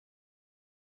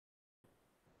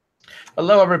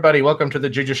Hello, everybody. Welcome to the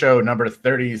Juju Show number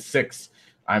 36.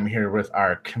 I'm here with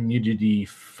our community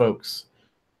folks,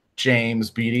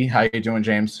 James Beatty. How you doing,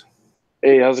 James?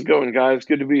 Hey, how's it going, guys?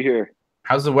 Good to be here.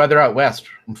 How's the weather out west?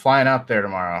 I'm flying out there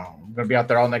tomorrow. I'm gonna be out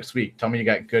there all next week. Tell me you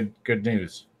got good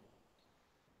news.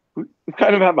 We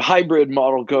kind of have a hybrid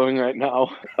model going right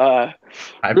now. I,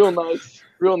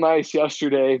 Real nice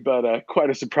yesterday, but quite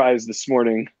a surprise this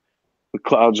morning. The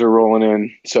clouds are rolling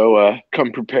in, so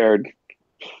come prepared.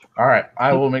 all right,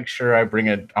 I will make sure I bring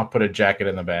it. I'll put a jacket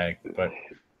in the bag. But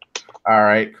all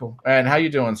right, cool. And how you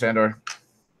doing, Sandor?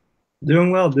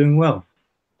 Doing well, doing well.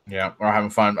 Yeah, we're having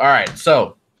fun. All right,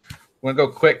 so we're gonna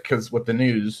go quick with the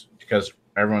news because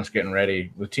everyone's getting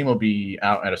ready. The team will be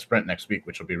out at a sprint next week,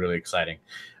 which will be really exciting.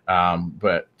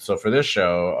 But so for this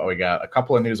show, we got a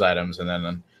couple of news items, and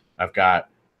then I've got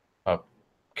a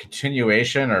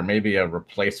continuation or maybe a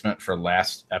replacement for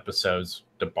last episode's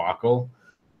debacle.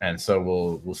 And so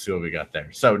we'll see what we got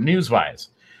there. So news-wise,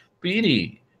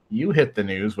 Beatty, you hit the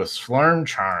news with SLURM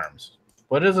charms.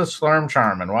 What is a SLURM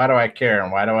charm, and why do I care,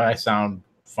 and why do I sound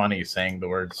funny saying the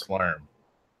word SLURM?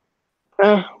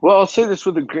 Well, I'll say this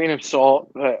with a grain of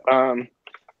salt, but to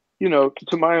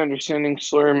my understanding,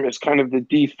 SLURM is kind of the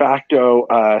de facto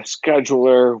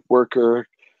scheduler, worker,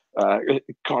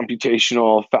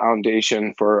 computational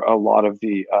foundation for a lot of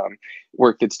the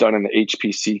work that's done in the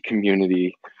HPC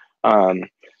community.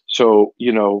 So,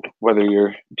 whether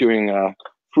you're doing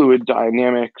fluid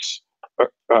dynamics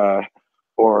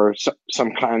or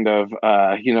some kind of,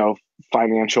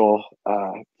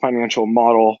 financial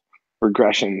model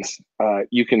regressions,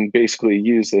 you can basically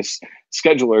use this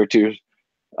scheduler to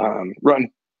run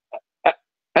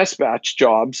S-batch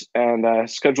jobs and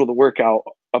schedule the workout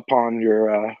upon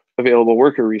your available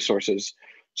worker resources.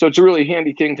 So it's a really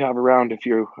handy thing to have around if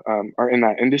you are in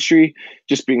that industry.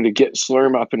 Just being to get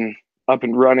SLURM up and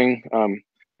running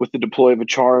with the deploy of a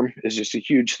charm is just a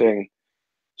huge thing.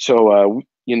 So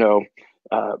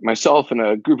myself and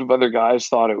a group of other guys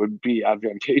thought it would be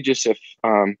advantageous if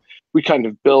we kind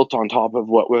of built on top of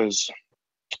what was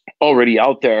already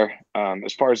out there.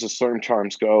 As far as the SLURM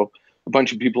charms go, a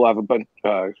bunch of people have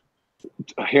a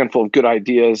handful of good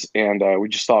ideas, and we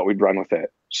just thought we'd run with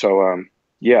it. So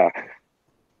yeah.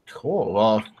 Cool.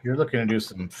 Well, if you're looking to do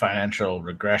some financial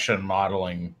regression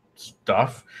modeling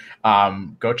stuff,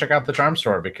 go check out the charm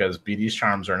store because BD's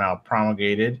charms are now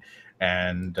promulgated,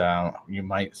 and you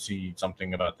might see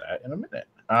something about that in a minute.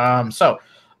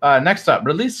 Next up,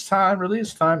 release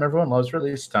time. Everyone loves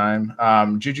release time.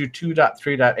 Juju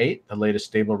 2.3.8, the latest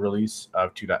stable release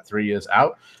of 2.3 is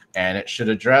out, and it should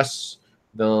address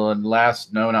the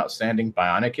last known outstanding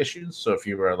Bionic issues. So if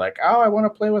you were like, oh, I want to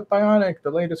play with Bionic, the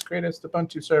latest, greatest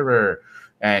Ubuntu server,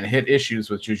 and hit issues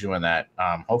with Juju in that,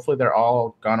 hopefully they're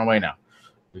all gone away now.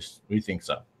 We think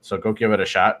so. So go give it a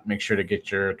shot. Make sure to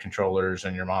get your controllers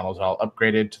and your models all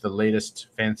upgraded to the latest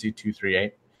fancy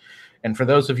 2.3.8. And for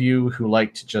those of you who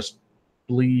like to just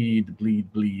bleed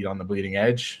on the bleeding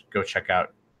edge, go check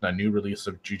out the new release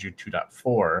of Juju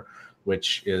 2.4,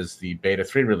 which is the beta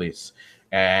 3 release.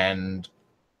 And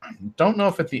don't know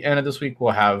if at the end of this week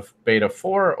we'll have beta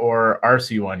 4 or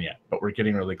RC1 yet, but we're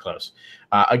getting really close.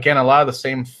 Again, a lot of the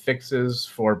same fixes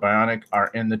for Bionic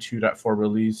are in the 2.4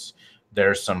 release.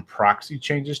 There's some proxy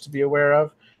changes to be aware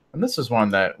of, and this is one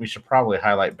that we should probably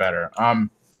highlight better.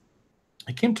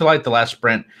 It came to light the last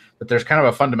sprint that there's kind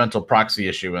of a fundamental proxy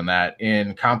issue in that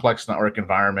in complex network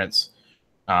environments,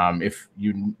 if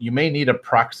you may need a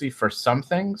proxy for some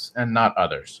things and not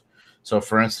others. So,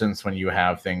 for instance, when you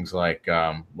have things like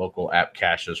local app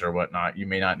caches or whatnot, you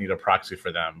may not need a proxy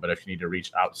for them. But if you need to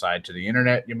reach outside to the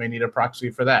internet, you may need a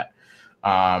proxy for that.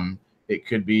 It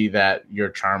could be that your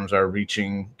charms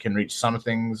can reach some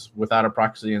things without a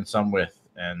proxy and some with.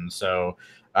 And so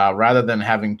rather than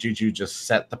having Juju just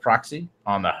set the proxy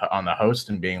on the host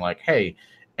and being like, hey,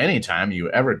 anytime you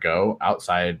ever go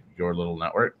outside your little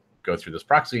network, go through this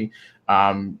proxy,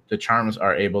 the charms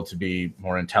are able to be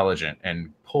more intelligent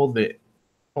and pull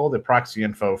the proxy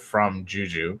info from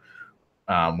Juju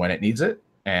when it needs it,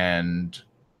 and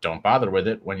don't bother with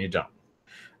it when you don't.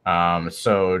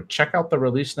 So check out the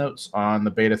release notes on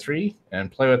the beta 3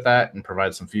 and play with that and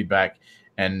provide some feedback.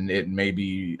 And it may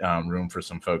be room for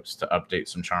some folks to update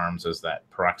some charms as that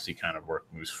proxy kind of work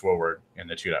moves forward in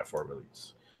the 2.4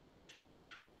 release.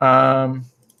 And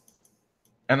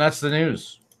that's the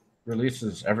news.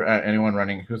 Releases. Anyone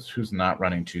running who's not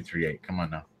running 2.3.8? Come on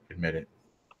now, admit it.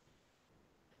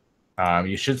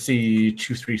 You should see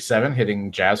 2.3.7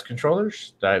 hitting Jazz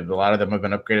controllers. A lot of them have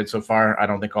been upgraded so far. I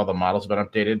don't think all the models have been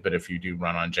updated, but if you do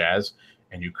run on Jazz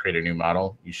and you create a new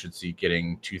model, you should see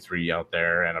getting 2.3 out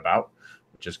there and about,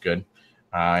 which is good.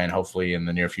 and hopefully in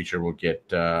the near future we'll get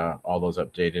all those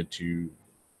updated to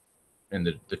in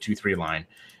the 2.3 line,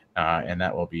 and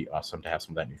that will be awesome to have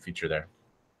some of that new feature there.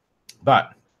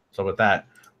 But so with that,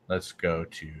 let's go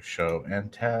to show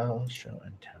and tell. Show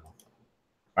and tell.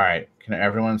 All right, can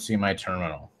everyone see my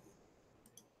terminal?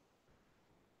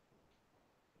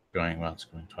 Going once,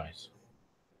 going twice.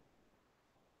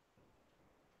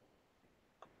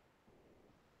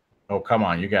 Oh, come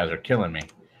on, you guys are killing me.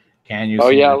 Can you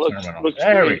see the terminal? Looks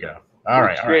there great. We go. All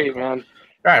right, great, cool. man.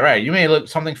 Right. You may look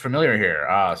something familiar here.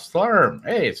 SLURM.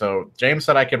 Hey, so James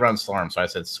said I could run SLURM, so I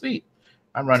said, sweet,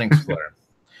 I'm running SLURM.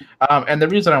 And the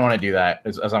reason I want to do that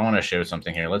is I want to show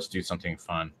something here. Let's do something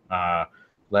fun.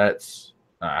 Let's.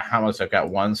 How much? I've got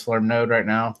one SLURM node right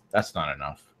now. That's not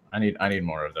enough. I need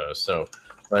more of those. So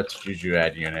let's Juju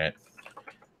add unit.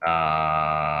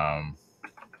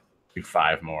 Do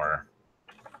 5 more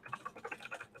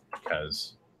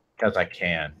because I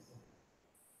can.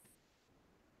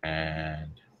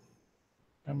 And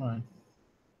come on,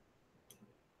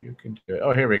 you can do it.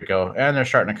 Oh, here we go. And they're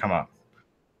starting to come up.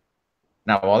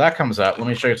 Now, while that comes up, let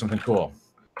me show you something cool.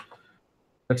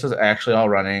 This is actually all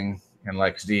running in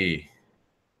LXD.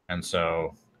 And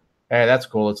so, hey, that's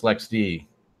cool. It's LXD.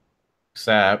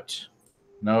 Except,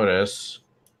 notice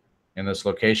in this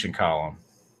location column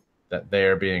that they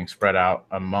are being spread out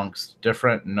amongst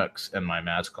different nooks in my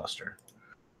MaaS cluster.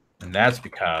 And that's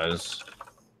because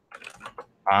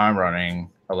I'm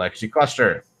running a LXD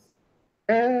cluster.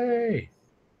 Yay!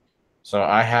 So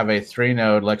I have a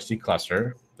 3-node LXD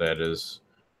cluster that is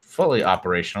fully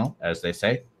operational, as they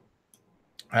say.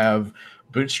 I have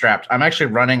bootstrapped. I'm actually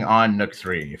running on Nook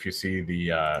 3, if you see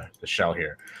the shell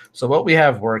here. So what we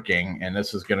have working, and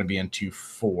this is going to be in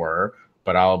 2.4,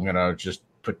 but I'm going to just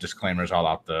put disclaimers all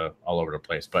over the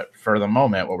place. But for the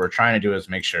moment, what we're trying to do is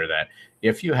make sure that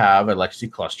if you have a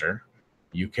LXD cluster,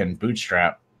 you can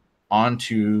bootstrap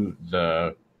onto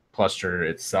the cluster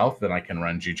itself, then I can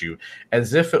run Juju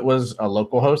as if it was a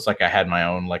local host, like I had my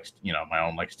own my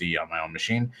own LXD on my own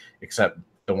machine, except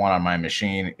the one on my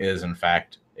machine is in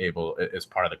fact is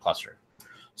part of the cluster.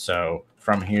 So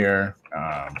from here,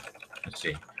 let's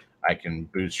see, I can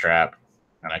bootstrap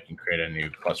and I can create a new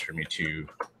cluster me2,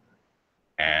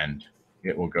 and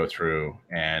it will go through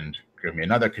and give me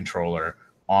another controller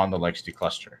on the LXD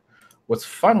cluster. What's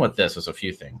fun with this is a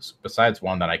few things, besides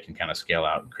one that I can kind of scale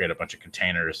out and create a bunch of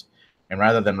containers. And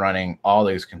rather than running all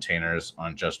these containers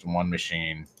on just one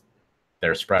machine,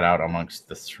 they're spread out amongst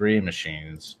the 3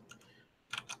 machines.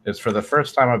 It's for the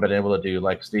first time I've been able to do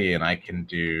LXD, and I can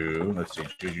do, let's see,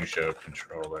 Juju Show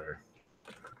controller.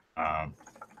 Do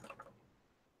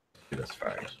this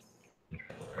first.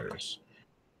 Controllers.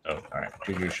 Oh, all right.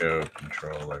 Juju Show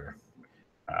controller.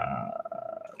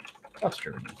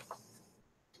 Cluster.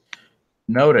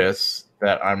 Notice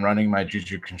that I'm running my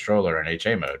Juju controller in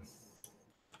HA mode.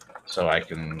 So I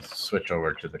can switch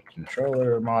over to the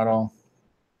controller model.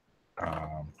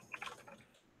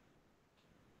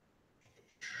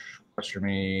 Cluster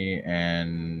me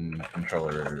and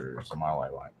controller is the model I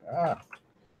want.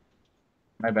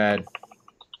 My bad.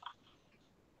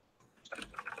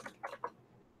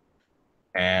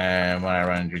 And when I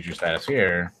run Juju status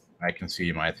here, I can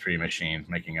see my 3 machines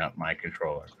making up my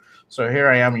controller. So here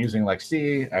I am using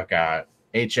LXD. I've got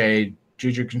HA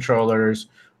Juju controllers.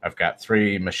 I've got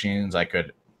 3 machines. I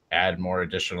could add more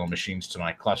additional machines to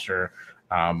my cluster.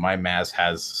 My MaaS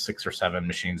has 6 or 7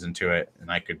 machines into it,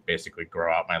 and I could basically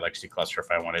grow out my LXD cluster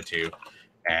if I wanted to.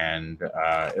 And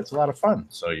it's a lot of fun.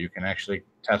 So you can actually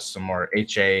test some more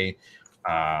HA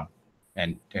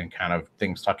and kind of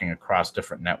things talking across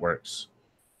different networks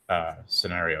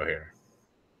scenario here.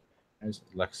 Is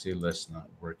LXD list not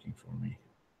working for me?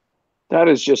 That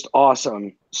is just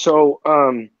awesome. So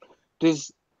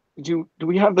do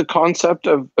we have the concept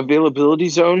of availability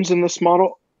zones in this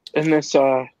model, in this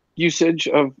usage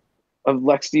of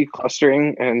LXD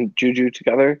clustering and Juju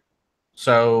together?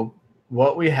 So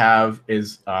what we have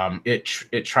is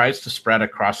it tries to spread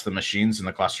across the machines in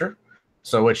the cluster.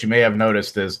 So what you may have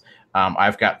noticed is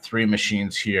I've got 3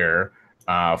 machines here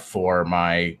for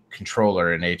my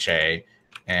controller in HA,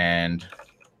 and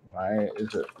why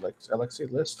is it like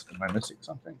LXD list? Am I missing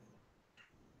something?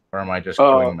 Or am I just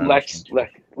going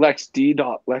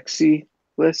LXD.lexi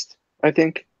list, I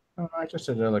think. Oh, I just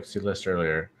did LXD list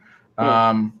earlier.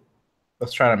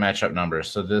 Let's try to match up numbers.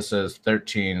 So this is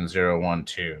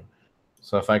 13012.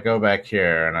 So if I go back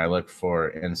here and I look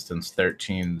for instance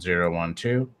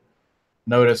 13012,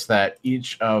 notice that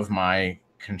each of my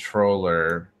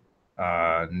controller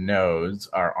nodes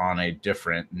are on a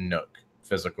different NUC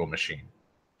physical machine.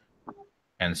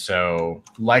 And so,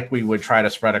 like we would try to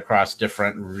spread across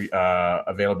different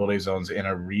availability zones in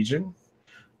a region,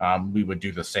 we would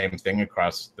do the same thing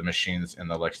across the machines in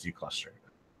the LXD cluster.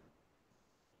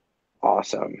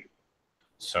 Awesome.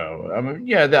 So,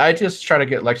 yeah, I just try to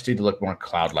get LXD to look more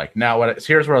cloud-like. Now,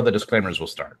 here's where the disclaimers will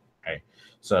start. Okay,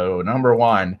 so number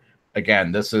one,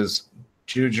 again, this is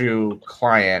Juju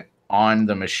client on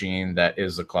the machine that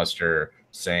is the cluster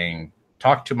saying,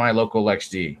 talk to my local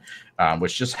LXD,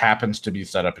 which just happens to be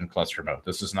set up in cluster mode.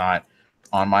 This is not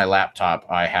on my laptop.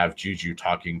 I have Juju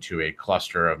talking to a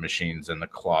cluster of machines in the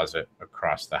closet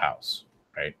across the house,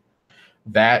 right?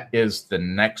 That is the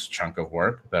next chunk of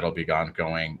work that'll be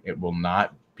ongoing. It will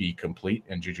not be complete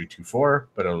in Juju 2.4,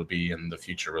 but it'll be in the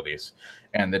future release.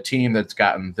 And the team that's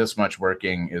gotten this much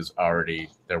working is already,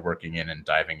 they're working in and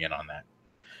diving in on that.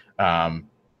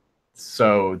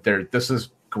 So this is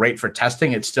great for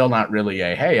testing. It's still not really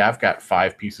a, hey, I've got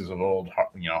 5 pieces of old,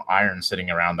 iron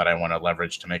sitting around that I want to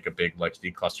leverage to make a big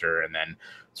LXD cluster and then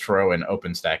throw an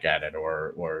OpenStack at it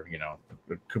or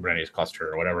a Kubernetes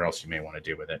cluster or whatever else you may want to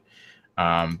do with it.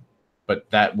 But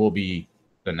that will be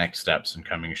the next steps and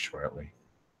coming shortly.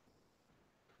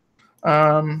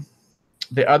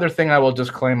 The other thing I will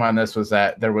disclaim on this was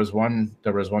that there was one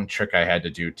trick I had to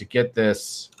do to get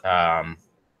this,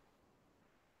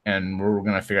 and we're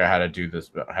going to figure out how to do this,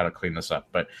 how to clean this up.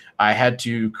 But I had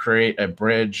to create a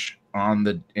bridge on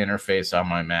the interface on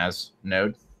my MaaS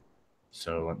node.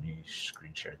 So let me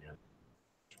screen share the other.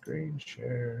 Screen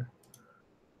share.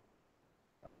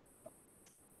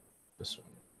 This one.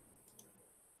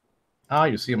 Oh,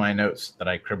 you see my notes that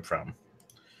I cribbed from.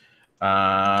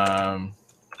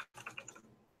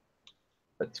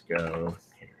 Let's go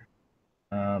here.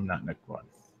 Not Nick 1.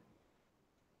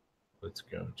 Let's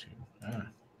go to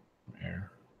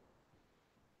where?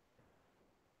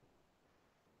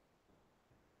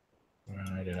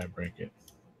 Why did I break it?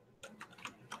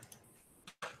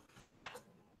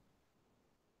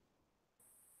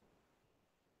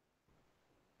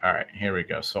 All right, here we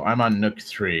go. So I'm on Nook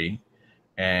 3,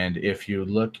 and if you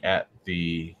look at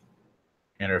the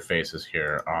interfaces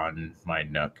here on my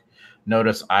Nook,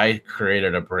 notice I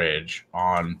created a bridge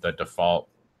on the default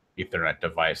Ethernet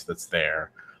device that's there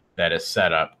that is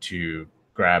set up to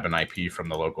grab an IP from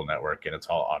the local network, and it's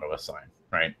all auto-assigned,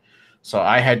 right? So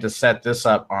I had to set this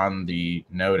up on the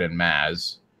node in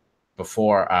MaaS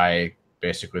before I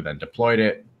basically then deployed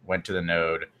it, went to the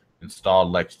node,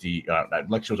 installed LXD.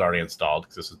 LXD was already installed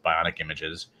because this is Bionic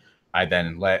Images. I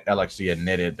then let LXD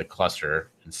initted the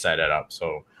cluster and set it up.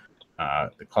 So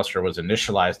the cluster was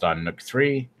initialized on Nook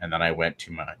 3, and then I went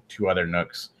to my 2 other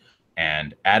Nooks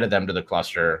and added them to the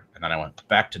cluster, and then I went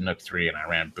back to Nook 3 and I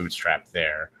ran Bootstrap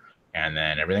there, and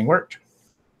then everything worked.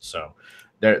 So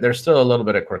there's still a little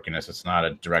bit of quirkiness. It's not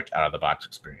a direct out-of-the-box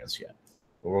experience yet,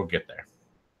 but we'll get there.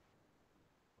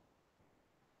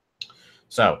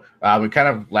 So we kind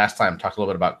of last time talked a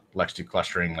little bit about LXD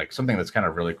clustering, like something that's kind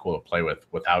of really cool to play with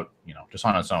without, just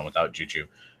on its own without Juju.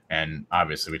 And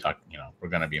obviously we talked, we're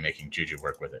going to be making Juju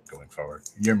work with it going forward.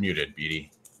 You're muted, BD.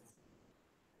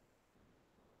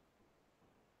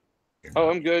 Oh,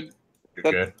 I'm good.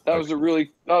 You're good? That was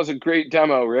a great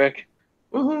demo, Rick.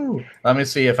 Woohoo! Let me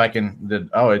see if I can.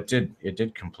 It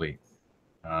did complete.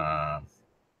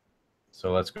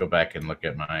 So let's go back and look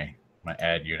at my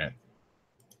ad unit.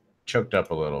 Choked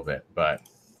up a little bit, but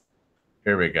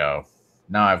here we go.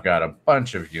 Now I've got a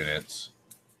bunch of units,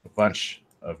 a bunch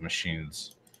of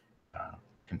machines,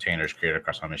 containers created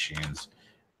across my machines.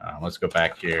 Let's go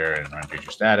back here and run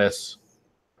Juju status.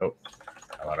 Oh,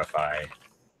 how about if I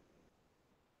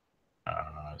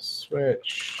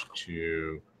switch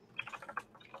to,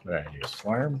 what did I do,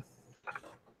 SLURM?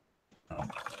 Oh,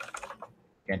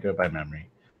 can't do it by memory.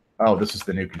 Oh, this is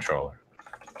the new controller.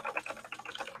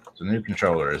 So the new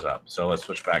controller is up. So let's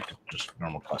switch back to just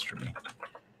normal cluster me.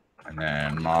 And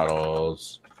then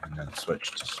models, and then switch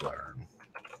to SLURM.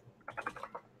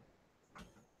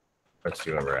 Let's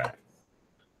see where we're at.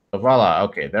 So voila,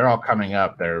 okay, they're all coming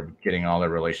up. They're getting all their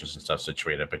relations and stuff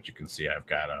situated, but you can see I've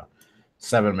got a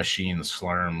 7 machine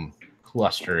SLURM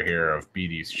cluster here of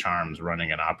BD's charms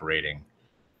running and operating.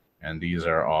 And these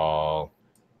are all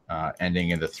ending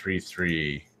in the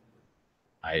 3.3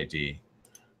 ID.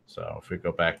 So if we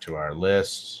go back to our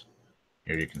list,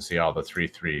 here you can see all the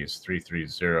 3.3s,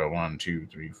 3.3.0, 1, 2,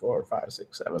 3, 4, 5,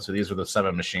 6, 7. So these are the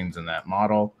 7 machines in that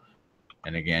model.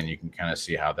 And again, you can kind of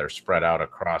see how they're spread out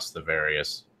across the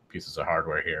various pieces of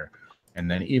hardware here. And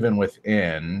then even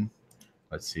within,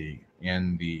 let's see,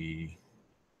 in the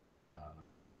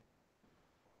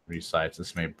 3 sites,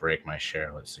 this may break my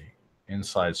share. Let's see.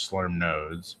 Inside SLURM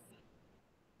nodes,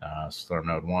 SLURM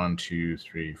node 1, 2,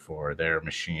 3, 4. Their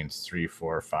machines 3,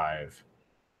 4, 5,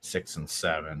 6, and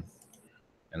 7.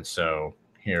 And so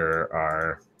here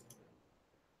are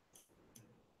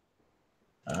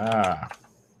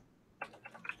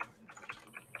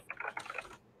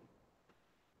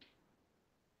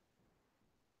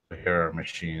here are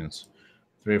machines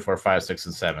 3, 4, 5, 6,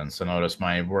 and 7. So notice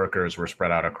my workers were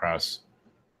spread out across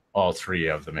all 3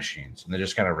 of the machines, and they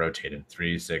just kind of rotated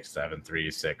 3, 6, 7,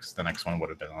 3, 6. The next one would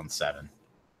have been on 7.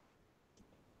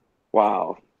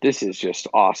 Wow, this is just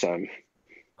awesome.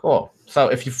 Cool. So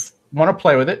if you want to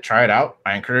play with it, try it out.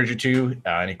 I encourage you to.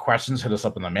 Any questions, hit us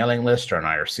up on the mailing list or on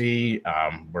IRC.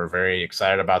 We're very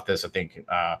excited about this. I think,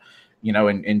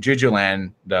 in Juju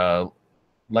land, the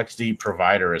LXD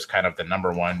provider is kind of the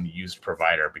 #1 used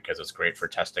provider because it's great for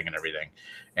testing and everything.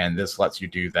 And this lets you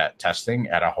do that testing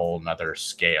at a whole nother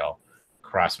scale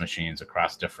across machines,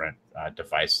 across different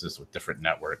devices with different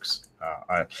networks.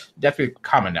 Definitely a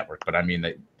common network, but I mean,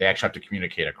 they actually have to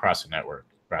communicate across a network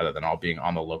rather than all being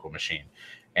on the local machine.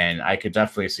 And I could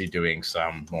definitely see doing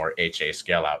some more HA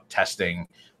scale out testing,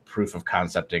 proof of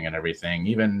concepting and everything,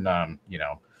 even,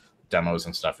 demos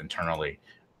and stuff internally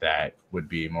that would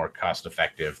be more cost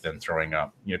effective than throwing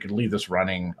up. You could leave this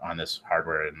running on this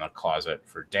hardware in the closet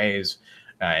for days,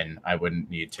 and I wouldn't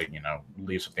need to,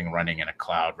 leave something running in a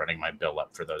cloud, running my bill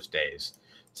up for those days.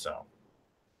 So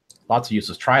lots of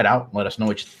uses. Try it out. Let us know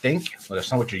what you think. Let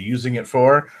us know what you're using it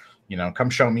for. Come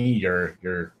show me your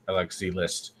LXD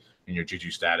list and your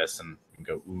Juju status and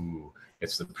go, ooh,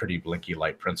 it's the pretty blinky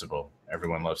light principle.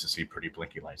 Everyone loves to see pretty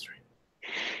blinky lights, right?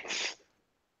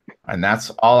 And that's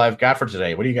all I've got for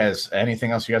today. What do you guys,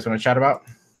 anything else you guys want to chat about?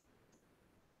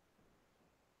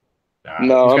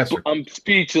 No, I'm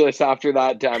speechless after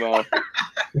that demo.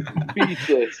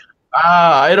 Speechless.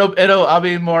 I'll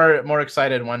be more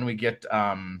excited when we get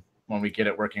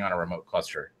it working on a remote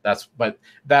cluster. But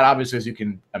that obviously, as you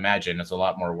can imagine, is a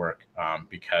lot more work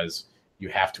because you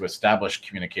have to establish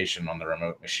communication on the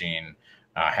remote machine,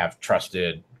 have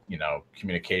trusted,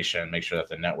 communication, make sure that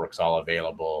the network's all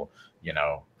available,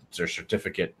 there's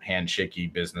certificate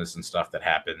handshaky business and stuff that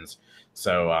happens.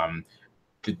 So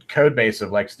the code base of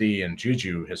LXD and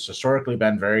Juju has historically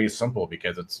been very simple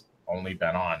because it's only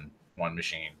been on one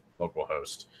machine, local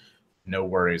host, no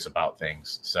worries about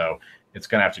things. So it's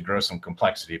going to have to grow some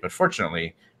complexity, but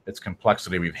fortunately it's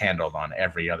complexity we've handled on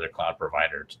every other cloud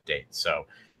provider to date. So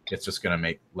it's just going to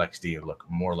make LXD look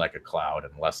more like a cloud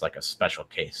and less like a special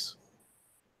case.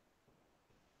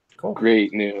 Cool.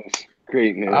 Great news.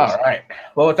 Great news. All right.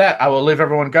 Well, with that, I will leave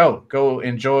everyone go. Go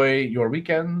enjoy your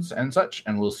weekends and such,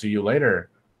 and we'll see you later.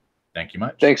 Thank you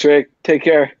much. Thanks, Rick. Take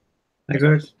care. Thanks,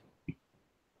 Rick.